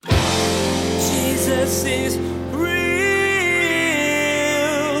Jesus is real.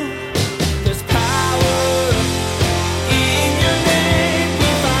 There's power in your name. We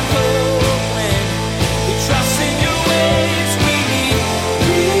find hope when we trust in your ways. We need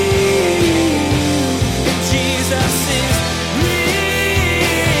real. And Jesus is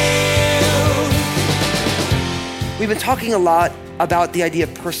real. We've been talking a lot about the idea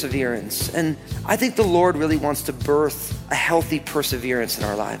of perseverance, and I think the Lord really wants to birth a healthy perseverance in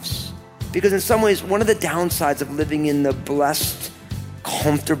our lives. Because in some ways, one of the downsides of living in the blessed,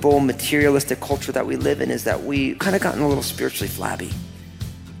 comfortable, materialistic culture that we live in is that we kind of gotten a little spiritually flabby.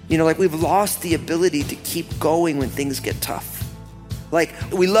 You know, like we've lost the ability to keep going when things get tough. Like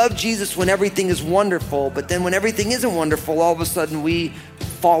we love Jesus when everything is wonderful, but then when everything isn't wonderful, all of a sudden we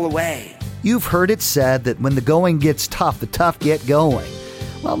fall away. You've heard it said that when the going gets tough, the tough get going.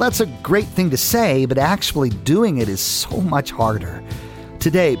 Well, that's a great thing to say, but actually doing it is so much harder.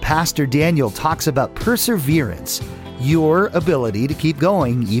 Today, Pastor Daniel talks about perseverance, your ability to keep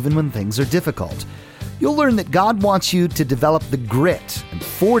going even when things are difficult. You'll learn that God wants you to develop the grit and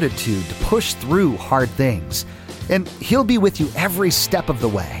fortitude to push through hard things. And He'll be with you every step of the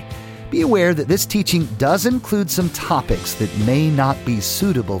way. Be aware that this teaching does include some topics that may not be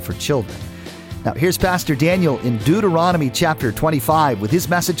suitable for children. Now, here's Pastor Daniel in Deuteronomy chapter 25 with his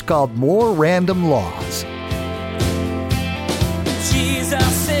message called More Random Laws.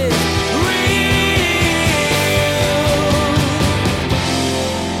 Jesus is real.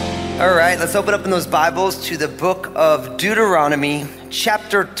 All right, let's open up in those Bibles to the book of Deuteronomy,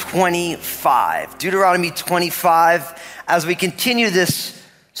 chapter 25. Deuteronomy 25, as we continue this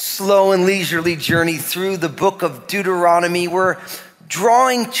slow and leisurely journey through the book of Deuteronomy, we're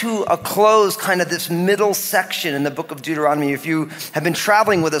drawing to a close kind of this middle section in the book of Deuteronomy. If you have been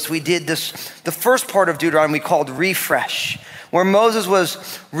traveling with us, we did the first part of Deuteronomy called Refresh, where Moses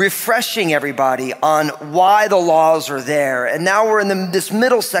was refreshing everybody on why the laws are there. And now we're in this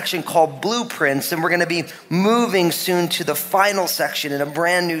middle section called Blueprints, and we're going to be moving soon to the final section in a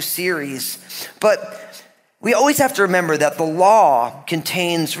brand new series. But we always have to remember that the law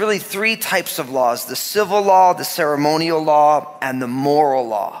contains really three types of laws: the civil law, the ceremonial law, and the moral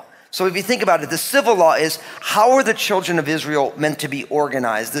law. So if you think about it, the civil law is how are the children of Israel meant to be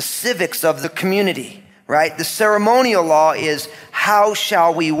organized, the civics of the community, right? The ceremonial law is how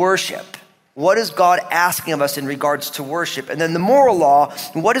shall we worship? What is God asking of us in regards to worship? And then the moral law,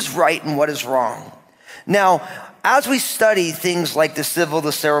 what is right and what is wrong? Now, as we study things like the civil,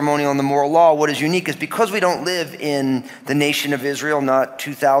 the ceremonial, and the moral law, what is unique is because we don't live in the nation of Israel, not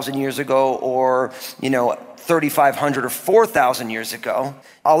 2,000 years ago or, 3,500 or 4,000 years ago.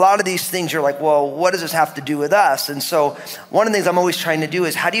 A lot of these things you're like, well, what does this have to do with us? And so one of the things I'm always trying to do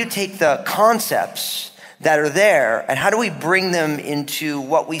is how do you take the concepts that are there and how do we bring them into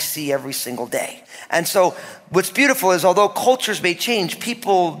what we see every single day? And so what's beautiful is although cultures may change,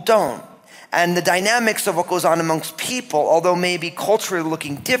 people don't. And the dynamics of what goes on amongst people, although maybe culturally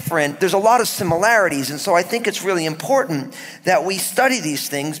looking different, there's a lot of similarities. And so I think it's really important that we study these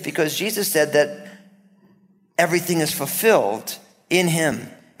things because Jesus said that everything is fulfilled in Him.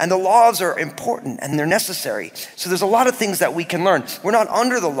 And the laws are important and they're necessary. So there's a lot of things that we can learn. We're not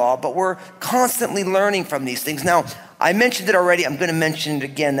under the law, but we're constantly learning from these things. Now, I mentioned it already. I'm going to mention it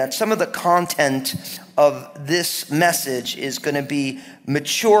again, that some of the content of this message is going to be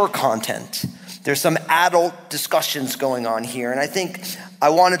mature content. There's some adult discussions going on here. And I think I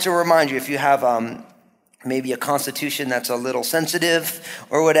wanted to remind you, if you have maybe a constitution that's a little sensitive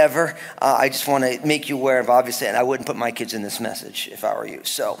or whatever, I just want to make you aware of, obviously, and I wouldn't put my kids in this message if I were you.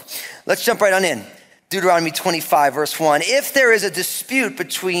 So let's jump right on in. Deuteronomy 25, verse 1. If there is a dispute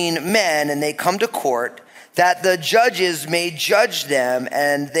between men and they come to court, that the judges may judge them,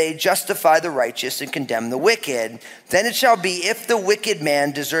 and they justify the righteous and condemn the wicked. Then it shall be, if the wicked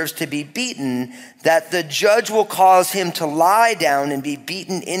man deserves to be beaten, that the judge will cause him to lie down and be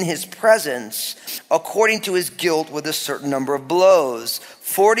beaten in his presence, according to his guilt with a certain number of blows.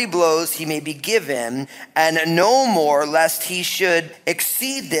 40 blows he may be given, and no more, lest he should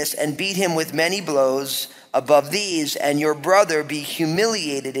exceed this and beat him with many blows above these, and your brother be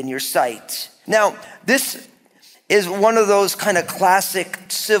humiliated in your sight. Now, this is one of those kind of classic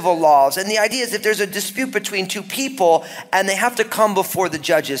civil laws. And the idea is if there's a dispute between two people and they have to come before the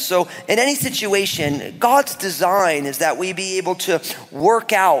judges. So in any situation, God's design is that we be able to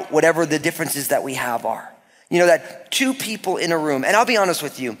work out whatever the differences that we have are. That two people in a room, and I'll be honest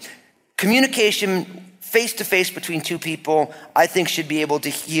with you, communication face-to-face between two people, I think should be able to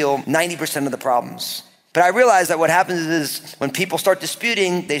heal 90% of the problems. But I realize that what happens is when people start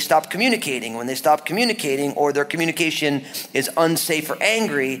disputing, they stop communicating. When they stop communicating or their communication is unsafe or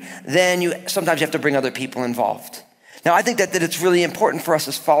angry, then sometimes you have to bring other people involved. Now, I think that it's really important for us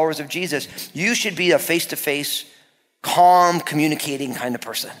as followers of Jesus. You should be a face-to-face, calm, communicating kind of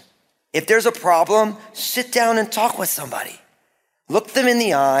person. If there's a problem, sit down and talk with somebody. Look them in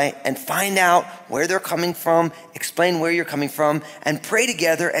the eye and find out where they're coming from, explain where you're coming from, and pray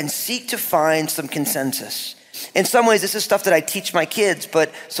together and seek to find some consensus. In some ways, this is stuff that I teach my kids, but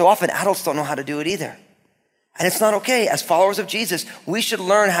so often adults don't know how to do it either. And it's not okay. As followers of Jesus, we should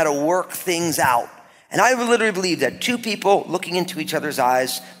learn how to work things out. And I literally believe that two people looking into each other's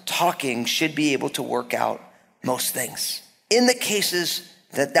eyes, talking, should be able to work out most things. In the cases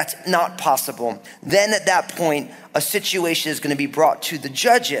that's not possible, then at that point, a situation is going to be brought to the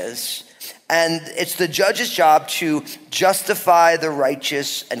judges, and it's the judge's job to justify the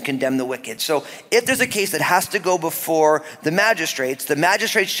righteous and condemn the wicked. So if there's a case that has to go before the magistrate's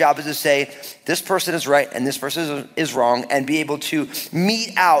job is to say, this person is right and this person is wrong, and be able to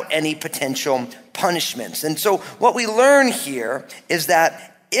mete out any potential punishments. And so what we learn here is that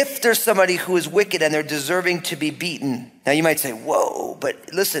if there's somebody who is wicked and they're deserving to be beaten, now you might say, whoa,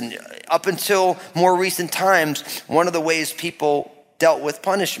 but listen, up until more recent times, one of the ways people dealt with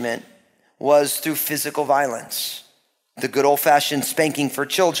punishment was through physical violence. The good old-fashioned spanking for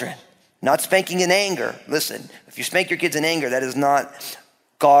children, not spanking in anger. Listen, if you spank your kids in anger, that is not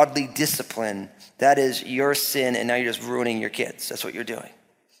godly discipline. That is your sin, and now you're just ruining your kids. That's what you're doing.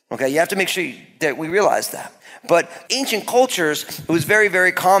 Okay, you have to make sure that we realize that. But ancient cultures, it was very,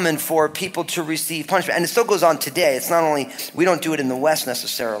 very common for people to receive punishment. And it still goes on today. It's not only, we don't do it in the West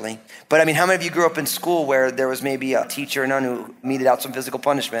necessarily. But I mean, how many of you grew up in school where there was maybe a teacher or none who meted out some physical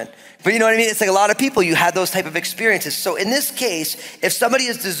punishment? But you know what I mean? It's like a lot of people, you had those type of experiences. So in this case, if somebody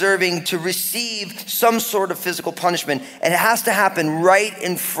is deserving to receive some sort of physical punishment, it has to happen right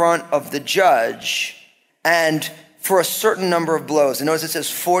in front of the judge and for a certain number of blows. And notice it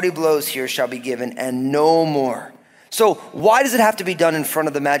says 40 blows here shall be given and no more. So why does it have to be done in front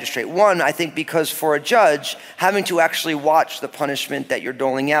of the magistrate? One, I think because for a judge, having to actually watch the punishment that you're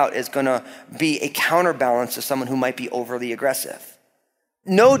doling out is going to be a counterbalance to someone who might be overly aggressive.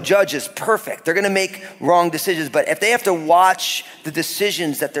 No judge is perfect. They're going to make wrong decisions, but if they have to watch the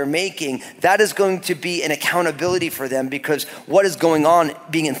decisions that they're making, that is going to be an accountability for them, because what is going on,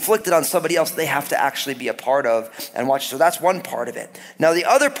 being inflicted on somebody else, they have to actually be a part of and watch. So that's one part of it. Now, the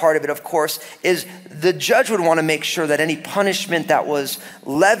other part of it, of course, is the judge would want to make sure that any punishment that was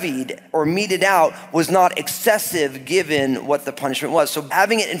levied or meted out was not excessive given what the punishment was. So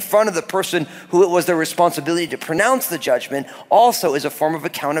having it in front of the person who it was their responsibility to pronounce the judgment also is a form of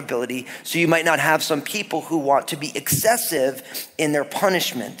accountability, so you might not have some people who want to be excessive in their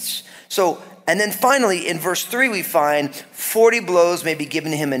punishments. So, and then finally in verse 3 we find 40 blows may be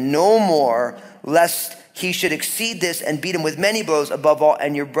given to him and no more, lest he should exceed this and beat him with many blows above all,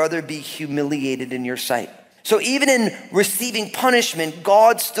 and your brother be humiliated in your sight. So even in receiving punishment,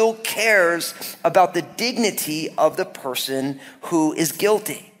 God still cares about the dignity of the person who is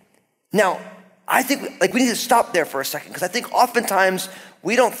guilty. Now, I think we need to stop there for a second, because I think oftentimes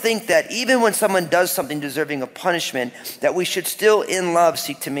we don't think that even when someone does something deserving of punishment, that we should still in love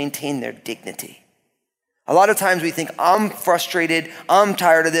seek to maintain their dignity. A lot of times we think, I'm frustrated, I'm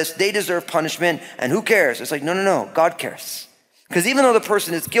tired of this, they deserve punishment, and who cares? It's like, no, God cares. Because even though the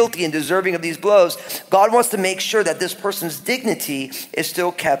person is guilty and deserving of these blows, God wants to make sure that this person's dignity is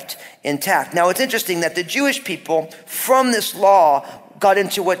still kept intact. Now, it's interesting that the Jewish people from this law got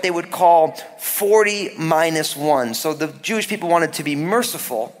into what they would call 40 minus 1. So the Jewish people wanted to be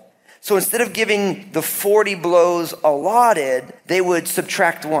merciful. So instead of giving the 40 blows allotted, they would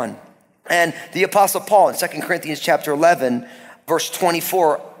subtract 1. And the Apostle Paul in 2 Corinthians chapter 11, verse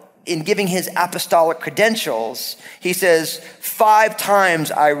 24, in giving his apostolic credentials, he says, 5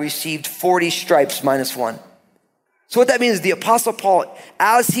 times I received 40 stripes minus 1. So what that means is the Apostle Paul,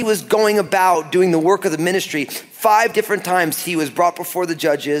 as he was going about doing the work of the ministry, 5 different times he was brought before the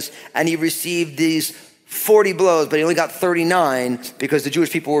judges and he received these 40 blows, but he only got 39 because the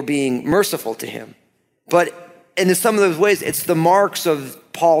Jewish people were being merciful to him. But in some of those ways, it's the marks of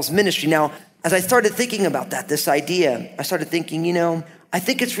Paul's ministry. Now, as I started thinking about that, this idea, I started thinking, I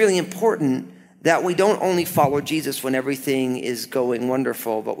think it's really important that we don't only follow Jesus when everything is going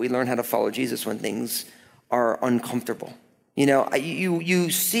wonderful, but we learn how to follow Jesus when things are uncomfortable. You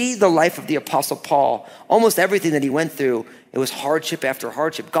see the life of the Apostle Paul, almost everything that he went through, it was hardship after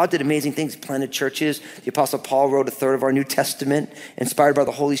hardship. God did amazing things, he planted churches. The Apostle Paul wrote a third of our New Testament, inspired by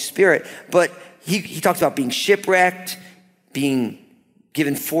the Holy Spirit. But he talks about being shipwrecked, being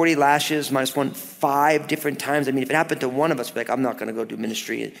given 40 lashes minus one 5 different times. I mean, if it happened to one of us, we'd be like, I'm not going to go do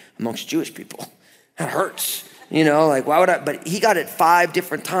ministry amongst Jewish people. That hurts. Like why would I? But he got it 5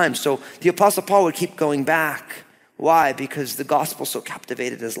 different times. So the Apostle Paul would keep going back. Why? Because the gospel so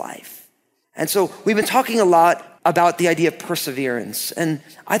captivated his life. And so we've been talking a lot about the idea of perseverance. And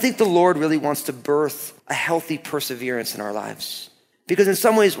I think the Lord really wants to birth a healthy perseverance in our lives. Because in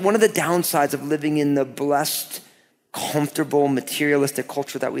some ways, one of the downsides of living in the blessed, comfortable, materialistic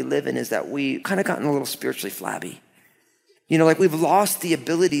culture that we live in is that we kind of gotten a little spiritually flabby. Like we've lost the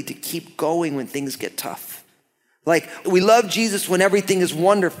ability to keep going when things get tough. Like we love Jesus when everything is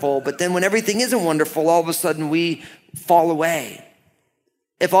wonderful, but then when everything isn't wonderful, all of a sudden we fall away.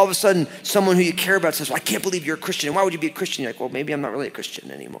 If all of a sudden someone who you care about says, well, I can't believe you're a Christian, and why would you be a Christian? You're like, well, maybe I'm not really a Christian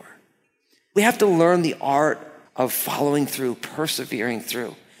anymore. We have to learn the art of following through, persevering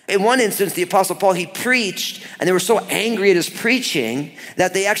through. In one instance, the Apostle Paul, he preached, and they were so angry at his preaching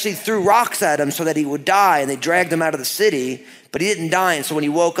that they actually threw rocks at him so that he would die, and they dragged him out of the city, but he didn't die. And so when he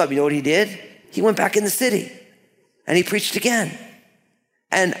woke up, you know what he did? He went back in the city, and he preached again.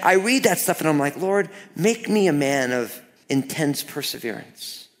 And I read that stuff, and I'm like, Lord, make me a man of intense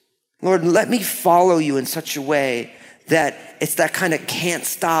perseverance. Lord, let me follow you in such a way that it's that kind of can't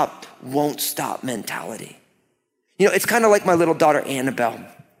stop, won't stop mentality. It's kind of like my little daughter, Annabelle.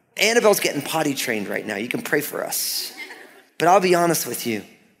 Annabelle's getting potty trained right now. You can pray for us. But I'll be honest with you.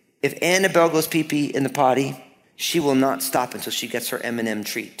 If Annabelle goes pee-pee in the potty, she will not stop until she gets her M&M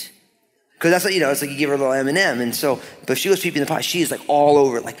treat. Because that's what, it's like you give her a little M&M. And so, but if she goes pee-pee in the potty, she is like all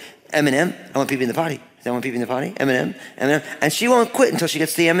over it. Like, M&M, I want pee-pee in the potty. I want pee-pee in the potty, M&M, M&M. And she won't quit until she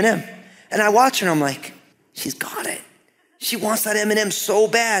gets the M&M. And I watch her and I'm like, she's got it. She wants that M&M so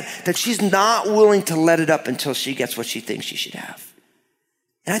bad that she's not willing to let it up until she gets what she thinks she should have.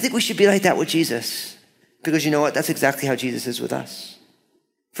 And I think we should be like that with Jesus. Because you know what? That's exactly how Jesus is with us.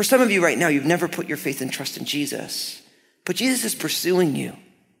 For some of you right now, you've never put your faith and trust in Jesus. But Jesus is pursuing you.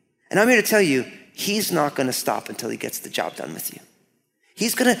 And I'm here to tell you, he's not going to stop until he gets the job done with you.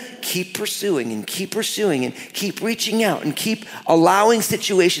 He's going to keep pursuing and keep reaching out and keep allowing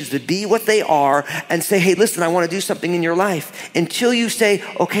situations to be what they are and say, hey, listen, I want to do something in your life until you say,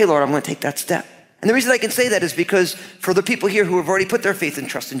 okay, Lord, I'm going to take that step. And the reason I can say that is because for the people here who have already put their faith and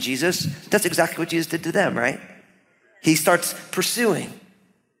trust in Jesus, that's exactly what Jesus did to them, right? He starts pursuing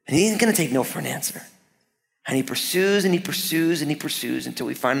and he ain't going to take no for an answer. And he pursues and he pursues and he pursues until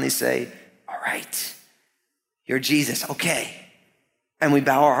we finally say, all right, you're Jesus, okay. And we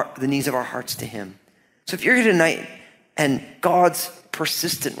bow the knees of our hearts to him. So if you're here tonight and God's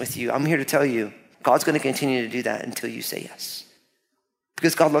persistent with you, I'm here to tell you, God's going to continue to do that until you say yes.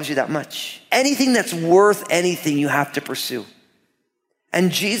 Because God loves you that much. Anything that's worth anything, you have to pursue.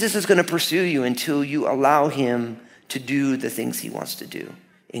 And Jesus is going to pursue you until you allow him to do the things he wants to do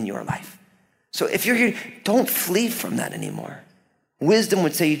in your life. So if you're here, don't flee from that anymore. Wisdom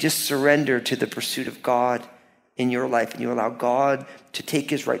would say you just surrender to the pursuit of God in your life and you allow God to take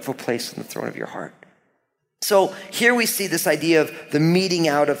his rightful place on the throne of your heart. So here we see this idea of the meting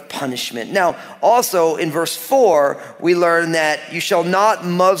out of punishment. Now, also in verse 4, we learn that you shall not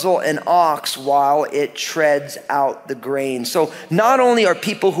muzzle an ox while it treads out the grain. So not only are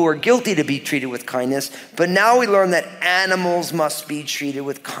people who are guilty to be treated with kindness, but now we learn that animals must be treated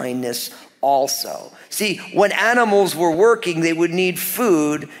with kindness also. See, when animals were working, they would need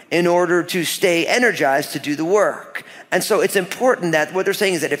food in order to stay energized to do the work. And so it's important that what they're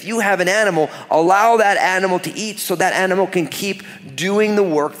saying is that if you have an animal, allow that animal to eat so that animal can keep doing the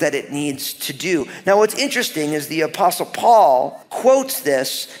work that it needs to do. Now, what's interesting is the Apostle Paul quotes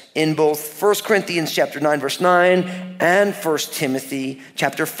this in both 1 Corinthians chapter 9, verse 9, and 1 Timothy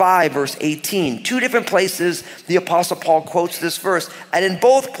chapter 5, verse 18. 2 different places the Apostle Paul quotes this verse. And in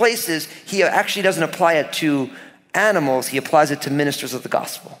both places, he actually doesn't apply it to animals. He applies it to ministers of the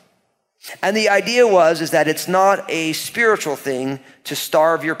gospel. And the idea is that it's not a spiritual thing to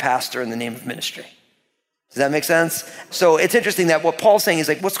starve your pastor in the name of ministry. Does that make sense? So it's interesting that what Paul's saying is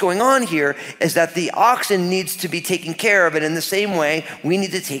like, what's going on here is that the oxen needs to be taken care of. And in the same way, we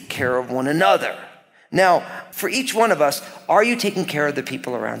need to take care of one another. Now, for each one of us, are you taking care of the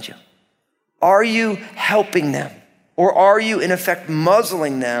people around you? Are you helping them? Or are you, in effect,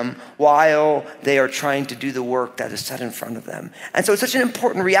 muzzling them while they are trying to do the work that is set in front of them? And so it's such an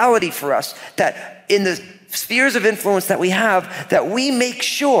important reality for us that in the spheres of influence that we have, that we make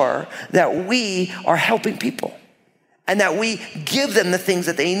sure that we are helping people and that we give them the things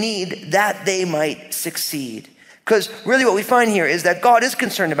that they need that they might succeed. Because really what we find here is that God is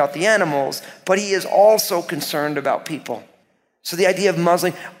concerned about the animals, but he is also concerned about people. So the idea of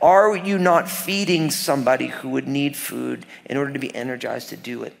muzzling, are you not feeding somebody who would need food in order to be energized to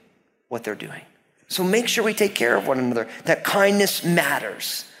do it, what they're doing? So make sure we take care of one another, that kindness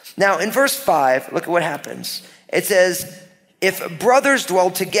matters. Now in verse 5, look at what happens. It says, if brothers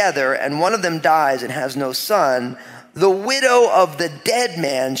dwell together and one of them dies and has no son, the widow of the dead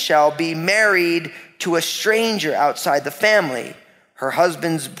man shall be married to a stranger outside the family. Her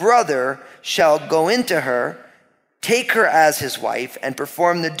husband's brother shall go into her, take her as his wife, and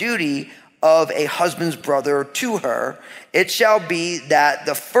perform the duty of a husband's brother to her. It shall be that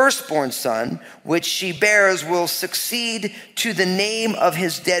the firstborn son, which she bears, will succeed to the name of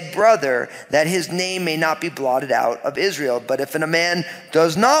his dead brother, that his name may not be blotted out of Israel. But if a man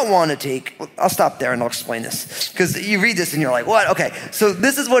does not want to take, I'll stop there and I'll explain this, because you read this and you're like, what? Okay, so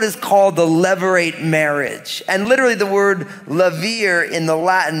this is what is called the levirate marriage. And literally the word levir in the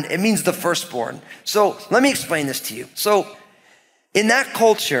Latin, it means the firstborn. So let me explain this to you. So in that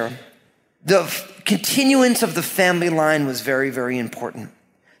culture, the continuance of the family line was very, very important.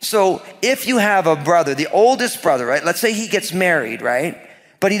 So if you have a brother, the oldest brother, right? Let's say he gets married, right?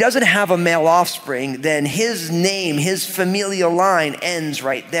 But he doesn't have a male offspring, then his name, his familial line ends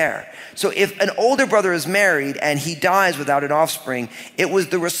right there. So if an older brother is married and he dies without an offspring, it was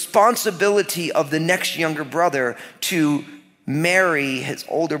the responsibility of the next younger brother to marry his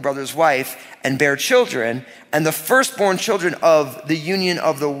older brother's wife and bear children. And the firstborn children of the union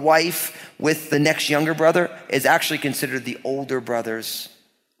of the wife with the next younger brother is actually considered the older brother's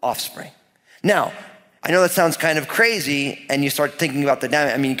offspring. Now, I know that sounds kind of crazy, and you start thinking about the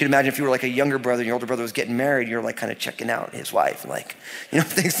dynamic. I mean, you can imagine if you were like a younger brother and your older brother was getting married, you're like kind of checking out his wife. Like, you know,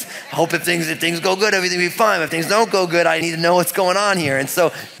 hope if things go good, everything will be fine. If things don't go good, I need to know what's going on here. And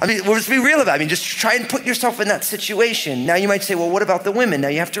so, I mean, we'll just be real about it. I mean, just try and put yourself in that situation. Now you might say, well, what about the women? Now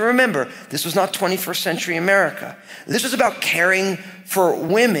you have to remember, this was not 21st century America. This was about caring for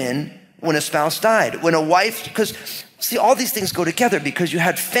women when a spouse died, when a wife, because see, all these things go together because you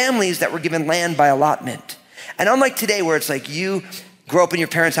had families that were given land by allotment. And unlike today where it's like you grow up in your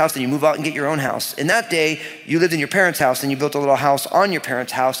parents' house and you move out and get your own house. In that day, you lived in your parents' house and you built a little house on your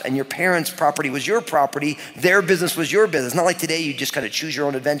parents' house, and your parents' property was your property. Their business was your business. Not like today, you just kind of choose your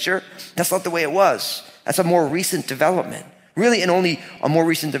own adventure. That's not the way it was. That's a more recent development. Really, and only a more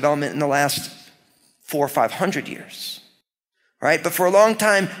recent development in the last 400 or 500 years. Right? But for a long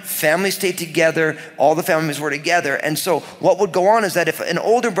time, families stayed together. All the families were together. And so what would go on is that if an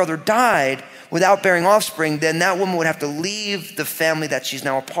older brother died without bearing offspring, then that woman would have to leave the family that she's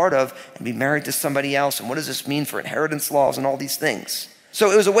now a part of and be married to somebody else. And what does this mean for inheritance laws and all these things?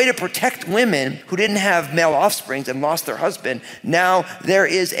 So it was a way to protect women who didn't have male offsprings and lost their husband. Now there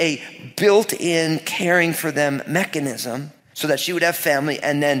is a built-in caring for them mechanism so that she would have family,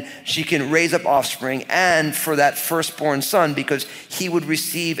 and then she can raise up offspring, and for that firstborn son, because he would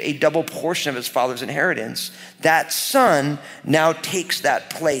receive a double portion of his father's inheritance, that son now takes that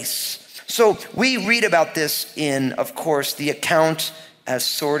place. So we read about this in, of course, the account, as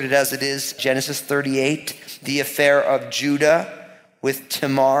sordid as it is, Genesis 38, the affair of Judah with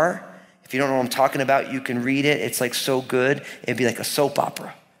Tamar. If you don't know what I'm talking about, you can read it. It's like so good. It'd be like a soap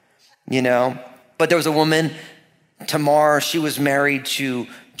opera, you know? But there was a woman, Tamar, she was married to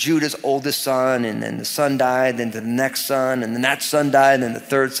Judah's oldest son, and then the son died, then the next son, and then that son died, and then the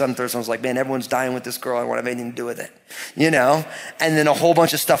third son was like, man, everyone's dying with this girl. I don't want to have anything to do with it, you know? And then a whole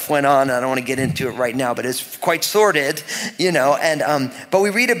bunch of stuff went on, and I don't want to get into it right now, but it's quite sordid, you know? And but we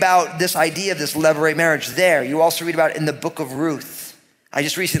read about this idea of this levirate marriage there. You also read about it in the book of Ruth. I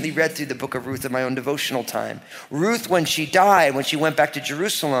just recently read through the book of Ruth in my own devotional time. Ruth, when she died, when she went back to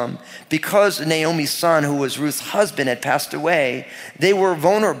Jerusalem, because Naomi's son, who was Ruth's husband, had passed away, they were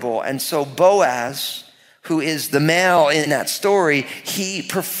vulnerable. And so Boaz, who is the male in that story, he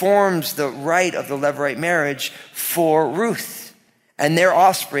performs the rite of the levirate marriage for Ruth. And their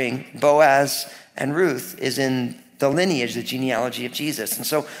offspring, Boaz and Ruth, is in the lineage, the genealogy of Jesus. And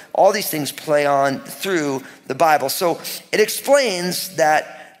so all these things play on through the Bible. So it explains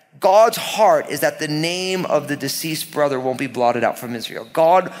that God's heart is that the name of the deceased brother won't be blotted out from Israel.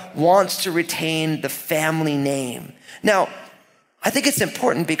 God wants to retain the family name. Now, I think it's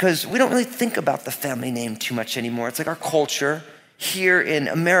important because we don't really think about the family name too much anymore. It's like our culture here in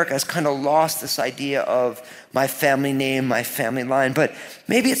America has kind of lost this idea of my family name, my family line, but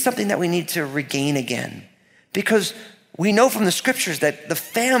maybe it's something that we need to regain again. Because we know from the scriptures that the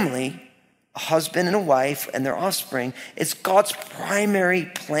family, a husband and a wife and their offspring, is God's primary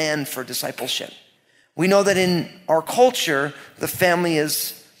plan for discipleship. We know that in our culture, the family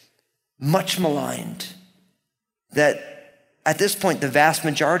is much maligned. That at this point, the vast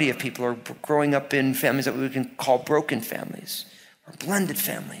majority of people are growing up in families that we can call broken families. or blended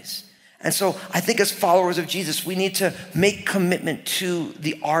families. And so I think as followers of Jesus, we need to make commitment to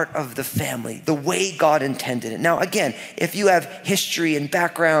the art of the family, the way God intended it. Now, again, if you have history and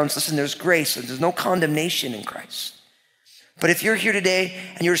backgrounds, listen, there's grace and there's no condemnation in Christ. But if you're here today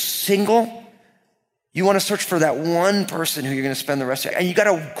and you're single, you want to search for that one person who you're going to spend the rest of your life. And you got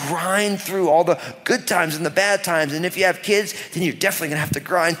to grind through all the good times and the bad times. And if you have kids, then you're definitely going to have to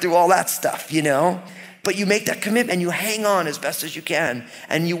grind through all that stuff, you know? But you make that commitment and you hang on as best as you can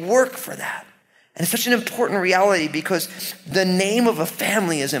and you work for that. And it's such an important reality because the name of a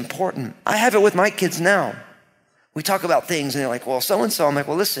family is important. I have it with my kids now. We talk about things and they're like, well, so-and-so. I'm like,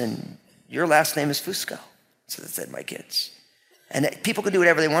 well, listen, your last name is Fusco. So that's said my kids. And people can do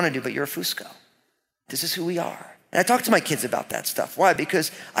whatever they want to do, but you're a Fusco. This is who we are. And I talk to my kids about that stuff. Why? Because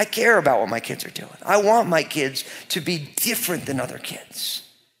I care about what my kids are doing. I want my kids to be different than other kids.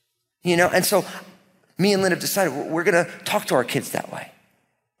 You know, and so me and Lynn have decided we're going to talk to our kids that way.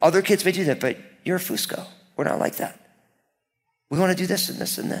 Other kids may do that, but you're a Fusco. We're not like that. We want to do this and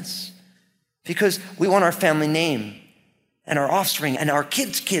this and this because we want our family name and our offspring and our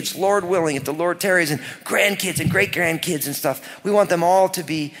kids, Lord willing, if the Lord tarries, and grandkids and great-grandkids and stuff. We want them all to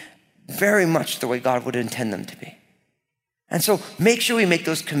be very much the way God would intend them to be. And so make sure we make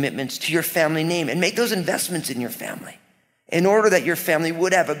those commitments to your family name and make those investments in your family in order that your family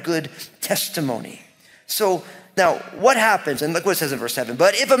would have a good testimony. So now what happens? And look what it says in verse 7.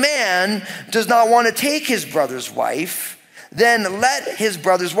 But if a man does not want to take his brother's wife, then let his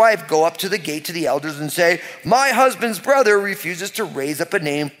brother's wife go up to the gate to the elders and say, my husband's brother refuses to raise up a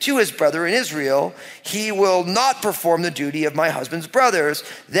name to his brother in Israel. He will not perform the duty of my husband's brothers.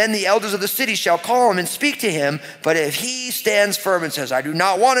 Then the elders of the city shall call him and speak to him. But if he stands firm and says, I do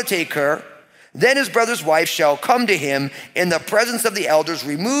not want to take her, then his brother's wife shall come to him in the presence of the elders,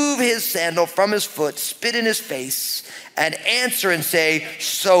 remove his sandal from his foot, spit in his face, and answer and say,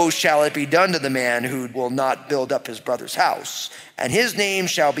 so shall it be done to the man who will not build up his brother's house. And his name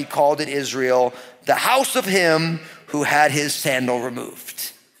shall be called in Israel, the house of him who had his sandal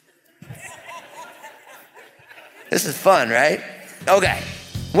removed. This is fun, right? Okay,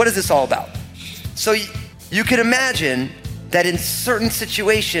 what is this all about? So you can imagine that in certain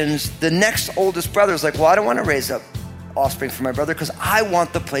situations, the next oldest brother is like, well, I don't want to raise up offspring for my brother because I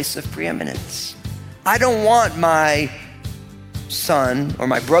want the place of preeminence. I don't want my son or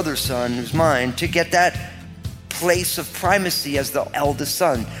my brother's son, who's mine, to get that place of primacy as the eldest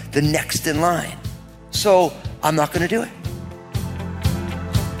son, the next in line. So I'm not going to do it.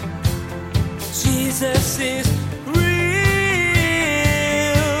 Jesus is real.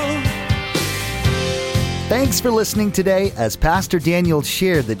 Thanks for listening today as Pastor Daniel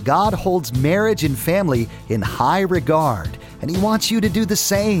shared that God holds marriage and family in high regard, and he wants you to do the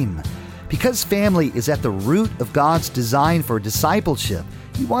same. Because family is at the root of God's design for discipleship,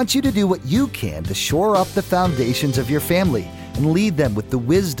 he wants you to do what you can to shore up the foundations of your family and lead them with the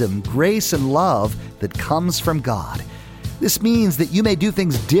wisdom, grace, and love that comes from God. This means that you may do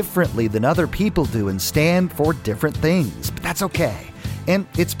things differently than other people do and stand for different things, but that's okay. And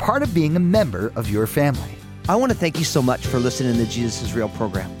it's part of being a member of your family. I want to thank you so much for listening to the Jesus is Real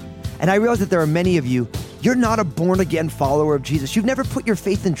program. And I realize that there are many of you, you're not a born-again follower of Jesus. You've never put your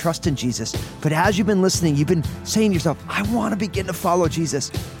faith and trust in Jesus. But as you've been listening, you've been saying to yourself, I want to begin to follow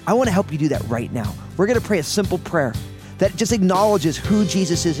Jesus. I want to help you do that right now. We're going to pray a simple prayer that just acknowledges who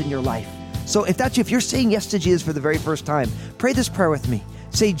Jesus is in your life. So if that's you, if you're saying yes to Jesus for the very first time, pray this prayer with me.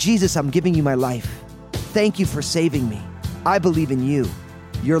 Say, Jesus, I'm giving you my life. Thank you for saving me. I believe in you,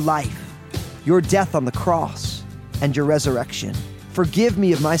 your life, your death on the cross, and your resurrection. Forgive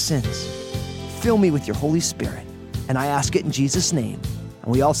me of my sins. Fill me with your Holy Spirit. And I ask it in Jesus' name.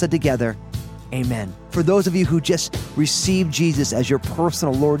 And we all said together, amen. For those of you who just received Jesus as your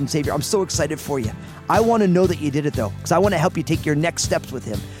personal Lord and Savior, I'm so excited for you. I want to know that you did it though, because I want to help you take your next steps with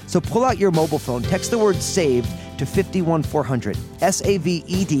him. So pull out your mobile phone, text the word SAVED to 51400,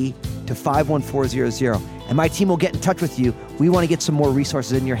 SAVED to 51400. And my team will get in touch with you. We want to get some more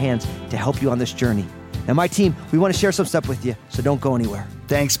resources in your hands to help you on this journey. Now, my team, we want to share some stuff with you, so don't go anywhere.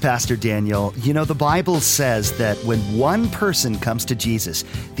 Thanks, Pastor Daniel. You know, the Bible says that when one person comes to Jesus,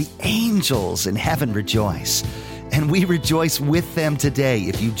 the angels in heaven rejoice. And we rejoice with them today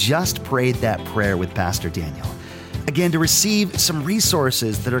if you just prayed that prayer with Pastor Daniel. Again, to receive some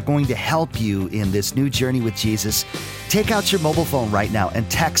resources that are going to help you in this new journey with Jesus, take out your mobile phone right now and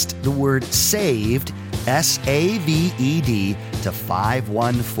text the word SAVED, SAVED, to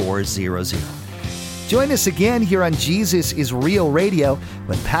 51400. Join us again here on Jesus is Real Radio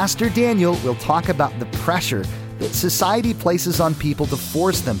when Pastor Daniel will talk about the pressure that society places on people to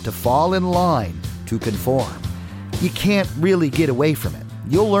force them to fall in line, to conform. You can't really get away from it.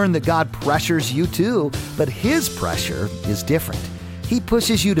 You'll learn that God pressures you too, but His pressure is different. He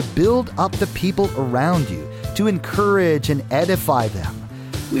pushes you to build up the people around you, to encourage and edify them.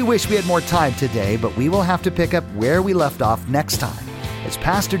 We wish we had more time today, but we will have to pick up where we left off next time, as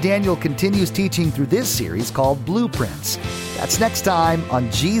Pastor Daniel continues teaching through this series called Blueprints. That's next time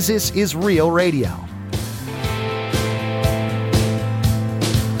on Jesus is Real Radio.